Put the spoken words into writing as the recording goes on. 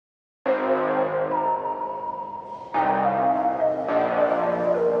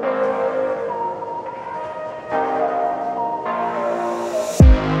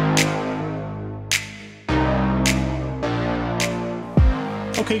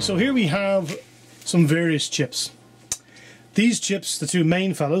Okay, so here we have some various chips. These chips, the two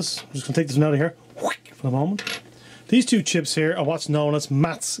main fellas, I'm just going to take this one out of here for the moment. These two chips here are what's known as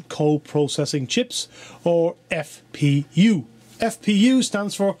maths co-processing chips, or FPU. FPU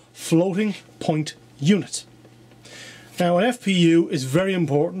stands for floating point unit. Now an FPU is very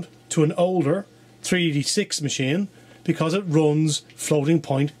important to an older 386 machine because it runs floating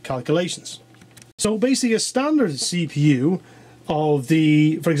point calculations. So basically a standard CPU of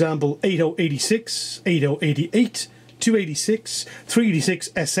the, for example, 8086, 8088, 286,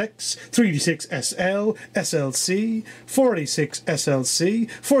 386SX, 386SL, SLC, 486SLC,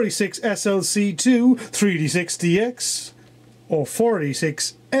 486SLC2, 386DX, or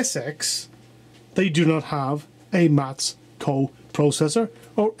 486SX, they do not have a maths co-processor,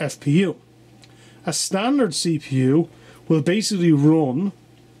 or FPU. A standard CPU will basically run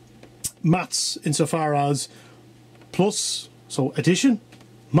maths insofar as plus, so addition,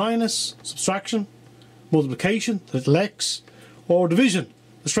 minus, subtraction, multiplication, the little x, or division,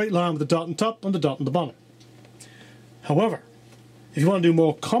 the straight line with the dot on top and the dot on the bottom. However, if you want to do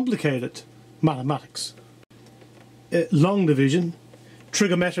more complicated mathematics, long division,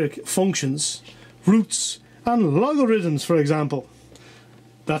 trigonometric functions, roots, and logarithms, for example,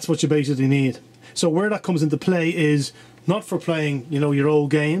 that's what you basically need. So where that comes into play is not for playing, your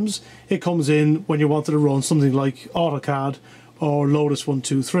old games. It comes in when you wanted to run something like AutoCAD or Lotus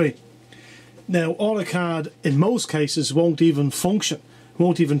 123. Now AutoCAD in most cases won't even function,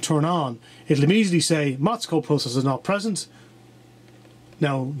 won't even turn on. It'll immediately say maths coprocessor not present.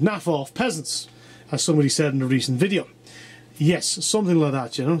 Now naff off peasants, as somebody said in a recent video. Yes, something like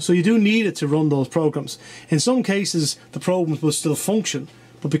that, So you do need it to run those programs. In some cases the programs will still function,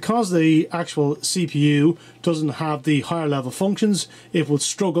 but because the actual CPU doesn't have the higher level functions, it will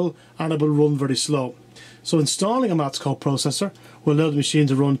struggle and it will run very slow. So installing a maths coprocessor will allow the machine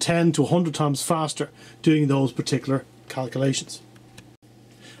to run 10 to 100 times faster doing those particular calculations.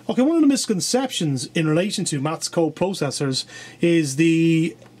 Okay, one of the misconceptions in relation to maths coprocessors is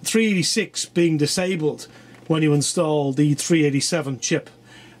the 386 being disabled when you install the 387 chip.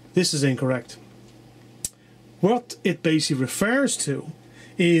 This is incorrect. What it basically refers to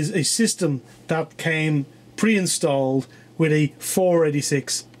is a system that came pre-installed with a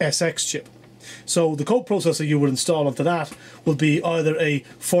 486SX chip. So the coprocessor you would install onto that will be either a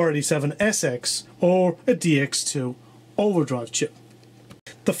 487SX or a DX2 overdrive chip.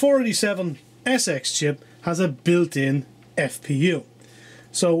 The 487SX chip has a built-in FPU.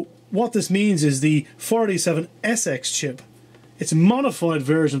 So what this means is the 487SX chip, it's a modified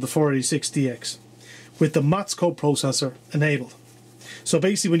version of the 486DX with the maths coprocessor enabled. So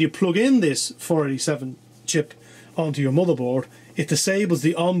basically when you plug in this 487 chip onto your motherboard, it disables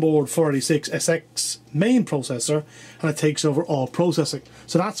the onboard 486SX main processor and it takes over all processing.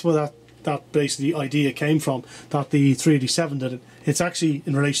 So that's where that basically idea came from, that the 387 did it. It's actually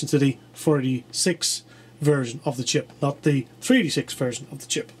in relation to the 486 version of the chip, not the 386 version of the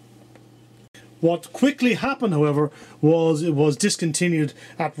chip. What quickly happened, however, was it was discontinued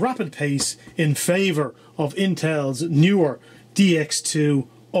at rapid pace in favour of Intel's newer DX2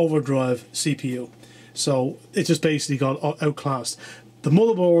 overdrive CPU. So it just basically got outclassed. The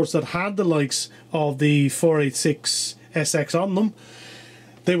motherboards that had the likes of the 486SX on them,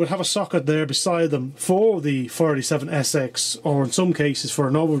 they would have a socket there beside them for the 487SX, or in some cases for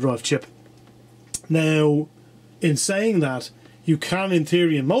an overdrive chip. Now, in saying that, you can, in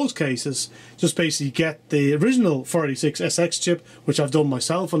theory, in most cases, just basically get the original 486SX chip, which I've done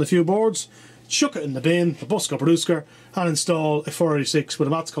myself on a few boards, chuck it in the bin, the busker producer, and install a 486 with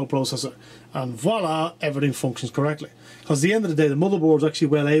a maths coprocessor, and voila, everything functions correctly. Because at the end of the day, the motherboard is actually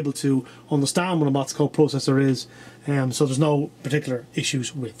well able to understand what a maths coprocessor is, so there's no particular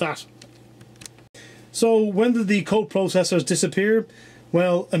issues with that. So when did the coprocessors disappear?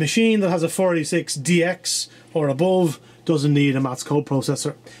 Well, a machine that has a 486DX or above doesn't need a maths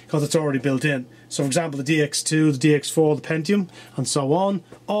coprocessor because it's already built in. So for example, the DX2, the DX4, the Pentium and so on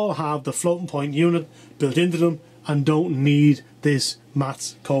all have the floating point unit built into them and don't need this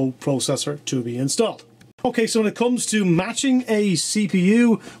maths coprocessor to be installed. Okay, so when it comes to matching a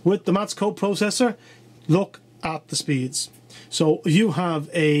CPU with the maths coprocessor, look at the speeds. So if you have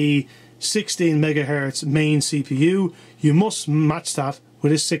a 16 megahertz main CPU, you must match that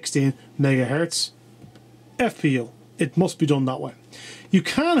with a 16 megahertz FPU. It must be done that way. You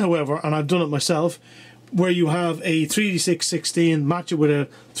can, however, and I've done it myself, where you have a 38616 match it with a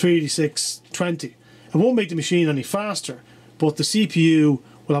 38620. It won't make the machine any faster, but the CPU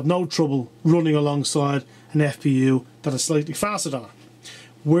will have no trouble running alongside an FPU that is slightly faster than it.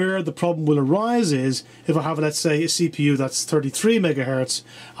 Where the problem will arise is if I have, let's say, a CPU that's 33 megahertz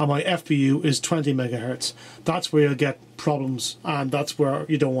and my FPU is 20 megahertz. That's where you'll get problems, and that's where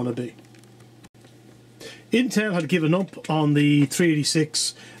you don't want to be. Intel had given up on the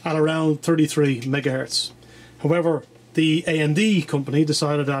 386 at around 33 megahertz. However, the AMD company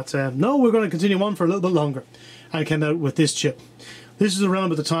decided that no, we're going to continue on for a little bit longer, and came out with this chip. This is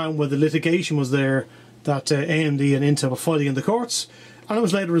around at the time where the litigation was there that AMD and Intel were fighting in the courts, and it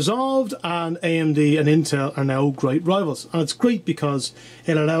was later resolved, and AMD and Intel are now great rivals. And it's great because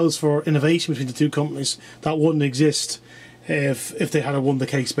it allows for innovation between the two companies that wouldn't exist if they had won the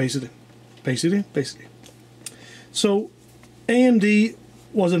case, basically. So AMD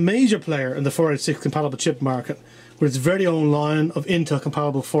was a major player in the 486 compatible chip market with its very own line of Intel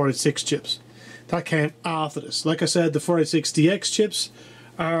compatible 486 chips. That came after this. Like I said, the 486DX chips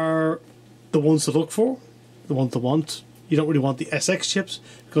are the ones to look for, the ones to want. You don't really want the SX chips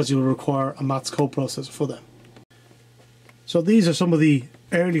because you will require a maths coprocessor for them. So these are some of the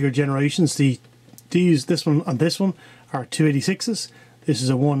earlier generations. This one and this one are 286s. This is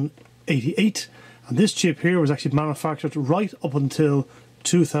a 188, and this chip here was actually manufactured right up until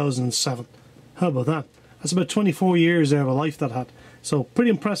 2007. How about that? That's about 24 years there of a life that had. So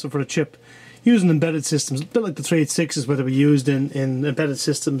pretty impressive for a chip. Using embedded systems, a bit like the 386s where they were used in embedded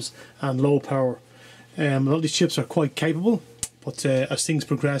systems and low power. A lot of these chips are quite capable, but as things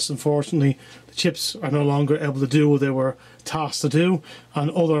progress, unfortunately, the chips are no longer able to do what they were tasked to do, and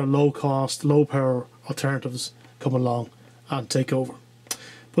other low-cost, low-power alternatives come along and take over.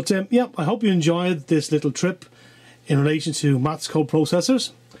 But yeah, I hope you enjoyed this little trip in relation to maths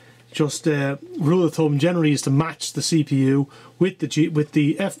coprocessors. Just rule of thumb generally is to match the CPU with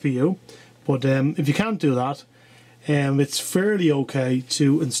the FPU, but if you can't do that, it's fairly okay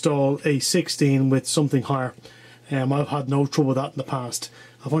to install a 16 with something higher. I've had no trouble with that in the past.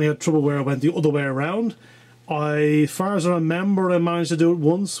 I've only had trouble where I went the other way around. As far as I remember, I managed to do it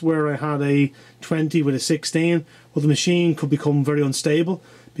once where I had a 20 with a 16. Well, the machine could become very unstable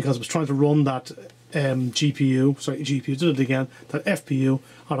because I was trying to run that did it again, that FPU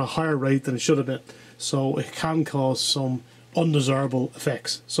at a higher rate than it should have been. So it can cause some undesirable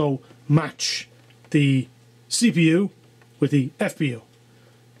effects. So match the CPU with the FPU.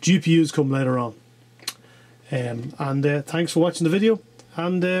 GPUs come later on. Thanks for watching the video,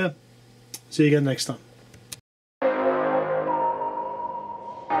 and see you again next time.